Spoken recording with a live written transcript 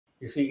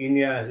You see,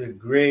 India has a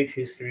great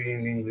history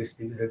in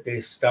linguistics, that they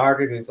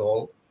started it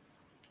all.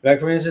 Like,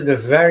 for instance, the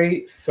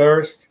very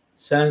first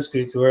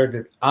Sanskrit word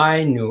that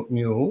I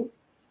knew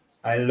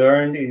I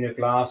learned in a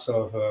class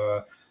of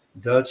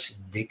Dutch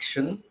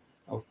diction,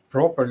 of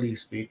properly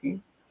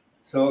speaking.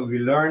 So we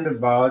learned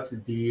about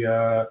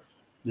the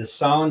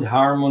sound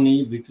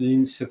harmony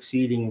between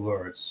succeeding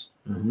words.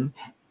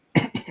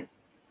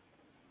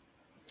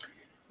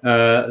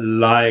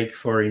 Like,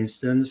 for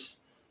instance,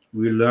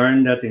 we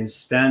learned that in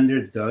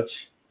standard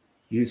Dutch,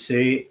 you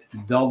say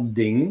dat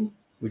ding,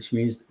 which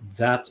means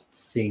that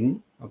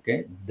thing,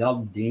 okay?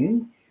 Dat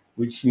ding,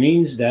 which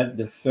means that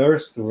the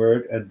first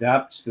word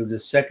adapts to the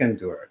second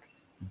word.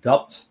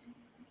 Dat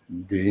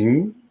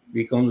ding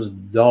becomes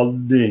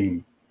dat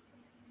ding,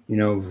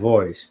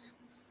 voiced.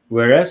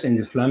 Whereas in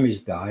the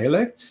Flemish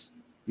dialects,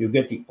 you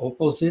get the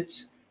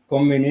opposite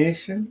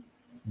combination,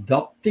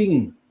 dat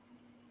ding.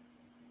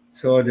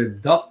 So the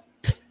dat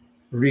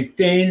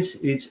retains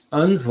its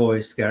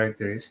unvoiced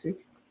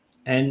characteristic,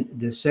 and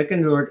the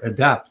second word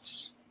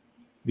adapts,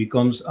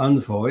 becomes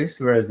unvoiced,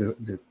 whereas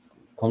the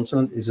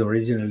consonant is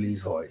originally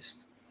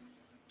voiced.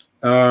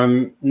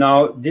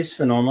 Now, this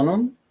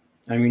phenomenon,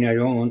 I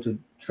don't want to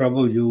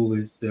trouble you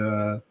with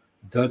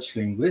Dutch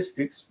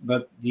linguistics,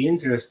 but the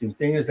interesting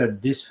thing is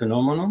that this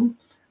phenomenon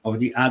of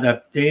the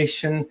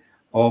adaptation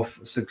of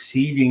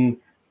succeeding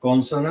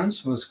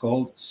consonants was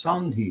called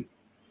sandhi.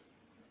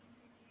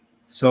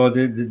 So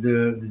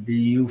the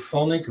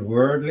euphonic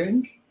word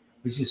link,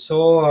 which is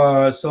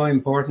so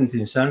important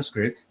in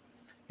Sanskrit,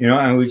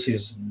 and which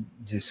is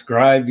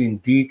described in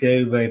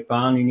detail by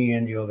Panini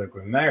and the other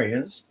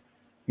grammarians,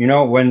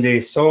 when they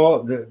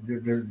saw the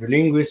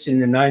linguists in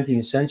the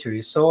 19th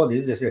century saw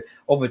this, they said,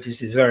 oh, but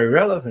this is very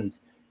relevant.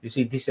 You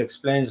see, this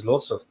explains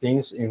lots of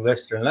things in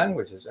Western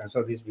languages. And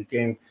so this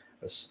became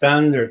a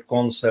standard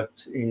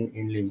concept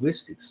in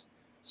linguistics.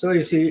 So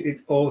you see,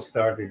 it all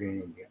started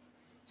in India.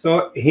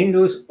 So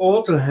Hindus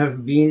ought to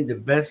have been the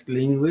best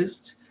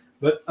linguists,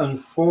 but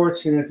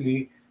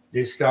unfortunately,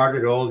 they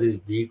started all this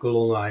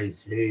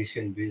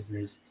decolonization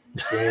business,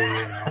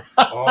 saying,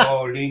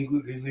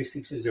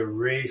 linguistics is a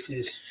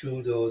racist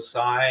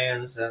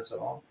pseudo-science and so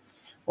on.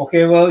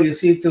 Okay, well, you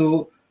see,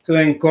 to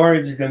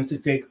encourage them to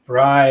take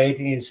pride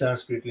in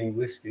Sanskrit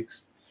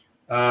linguistics,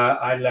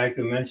 I'd like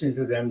to mention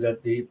to them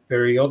that the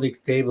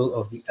periodic table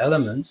of the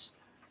elements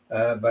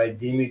by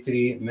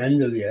Dmitry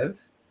Mendeleev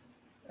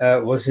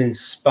was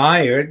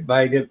inspired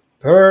by the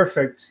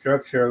perfect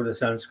structure of the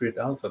Sanskrit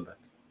alphabet.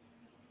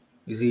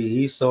 You see,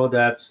 he saw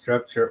that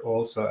structure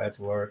also at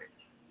work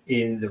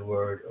in the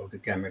word of the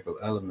chemical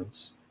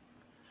elements.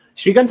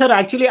 Shrikant sir,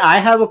 actually, I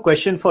have a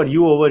question for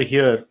you over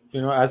here.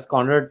 As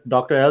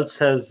Dr. Elst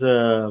has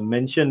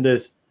mentioned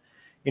this,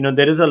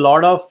 there is a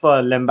lot of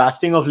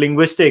lambasting of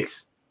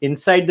linguistics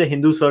inside the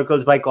Hindu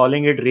circles by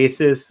calling it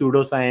racist,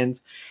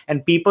 pseudoscience,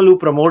 and people who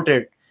promote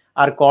it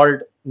are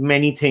called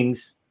many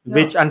things,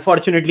 which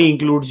unfortunately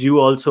includes you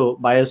also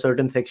by a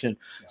certain section.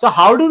 So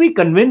how do we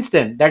convince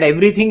them that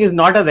everything is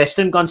not a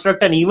Western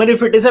construct, and even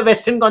if it is a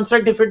Western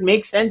construct, if it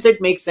makes sense,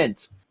 it makes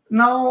sense?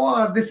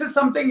 Now, this is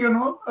something,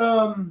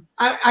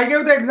 I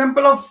gave the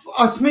example of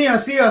asmi,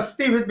 asi,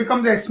 asti, which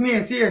becomes esmi,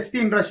 esi, esti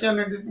in Russian.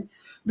 And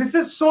this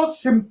is so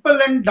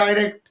simple and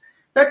direct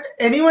that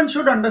anyone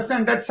should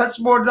understand that such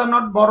words are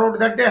not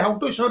borrowed, that they have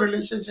to show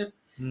relationship.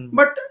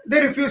 But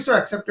they refuse to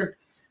accept it.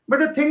 But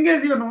the thing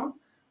is,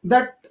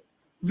 that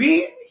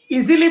we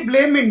easily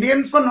blame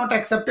Indians for not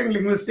accepting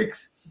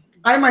linguistics.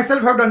 I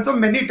myself have done so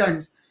many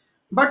times.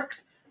 But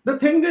the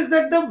thing is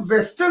that the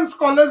Western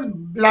scholars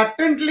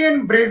blatantly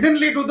and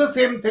brazenly do the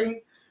same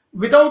thing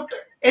without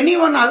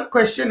anyone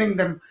questioning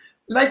them.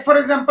 Like, for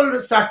example,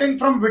 starting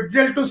from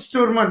Witzel to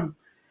Sturman,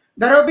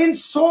 there have been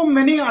so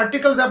many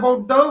articles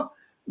about the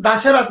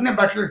Dasharatne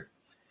battle.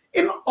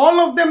 In all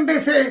of them, they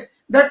say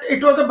that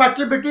it was a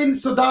battle between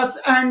Sudas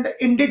and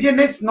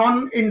indigenous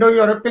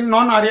non-Indo-European,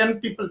 non-Aryan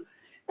people.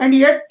 And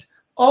yet,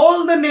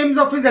 all the names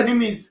of his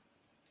enemies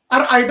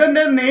are either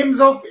the names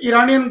of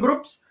Iranian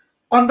groups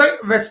on the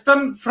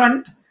Western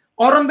front,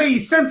 or on the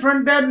Eastern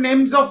front, they are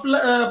names of,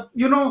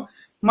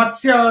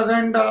 Matsyas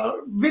and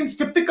means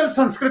typical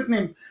Sanskrit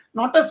names.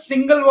 Not a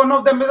single one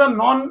of them is a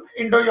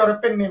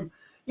non-Indo-European name.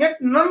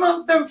 Yet none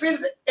of them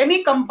feels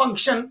any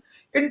compunction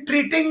in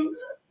treating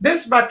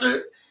this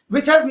battle,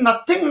 which has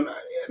nothing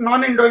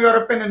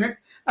non-Indo-European in it,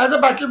 as a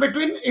battle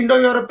between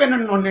Indo-European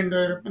and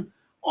non-Indo-European.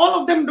 All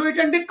of them do it,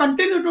 and they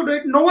continue to do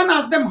it. No one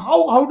asks them,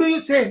 how do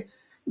you say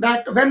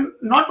that when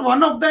not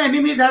one of the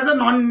enemies has a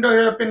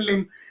non-Indo-European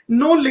name?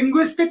 No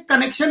linguistic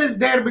connection is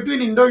there between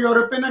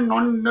Indo-European and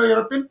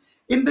non-Indo-European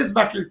in this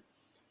battle.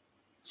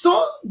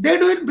 So they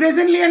do it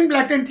brazenly and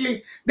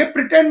blatantly. They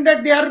pretend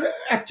that they are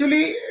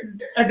actually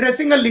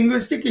addressing a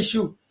linguistic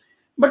issue,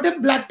 but they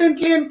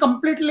blatantly and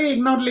completely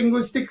ignore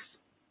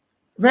linguistics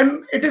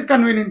when it is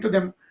convenient to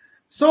them.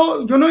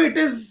 So, it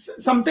is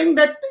something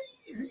that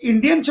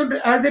Indians should,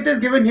 as it is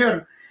given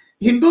here,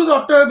 Hindus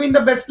ought to have been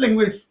the best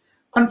linguists.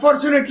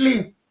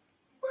 Unfortunately,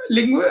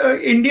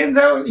 Hindus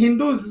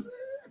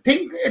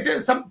think it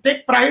is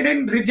take pride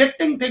in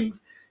rejecting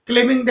things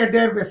claiming that they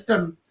are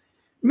Western.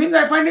 Means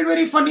I find it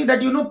very funny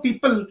that, you know,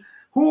 people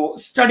who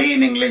study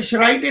in English,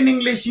 write in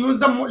English, use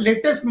the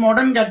latest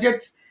modern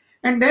gadgets,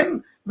 and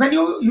then when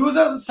you use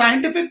a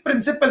scientific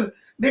principle,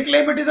 they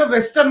claim it is a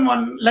Western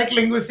one, like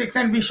linguistics,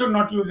 and we should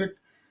not use it.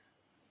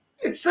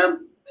 It's a,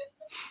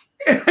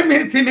 I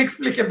mean, it's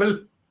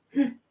inexplicable.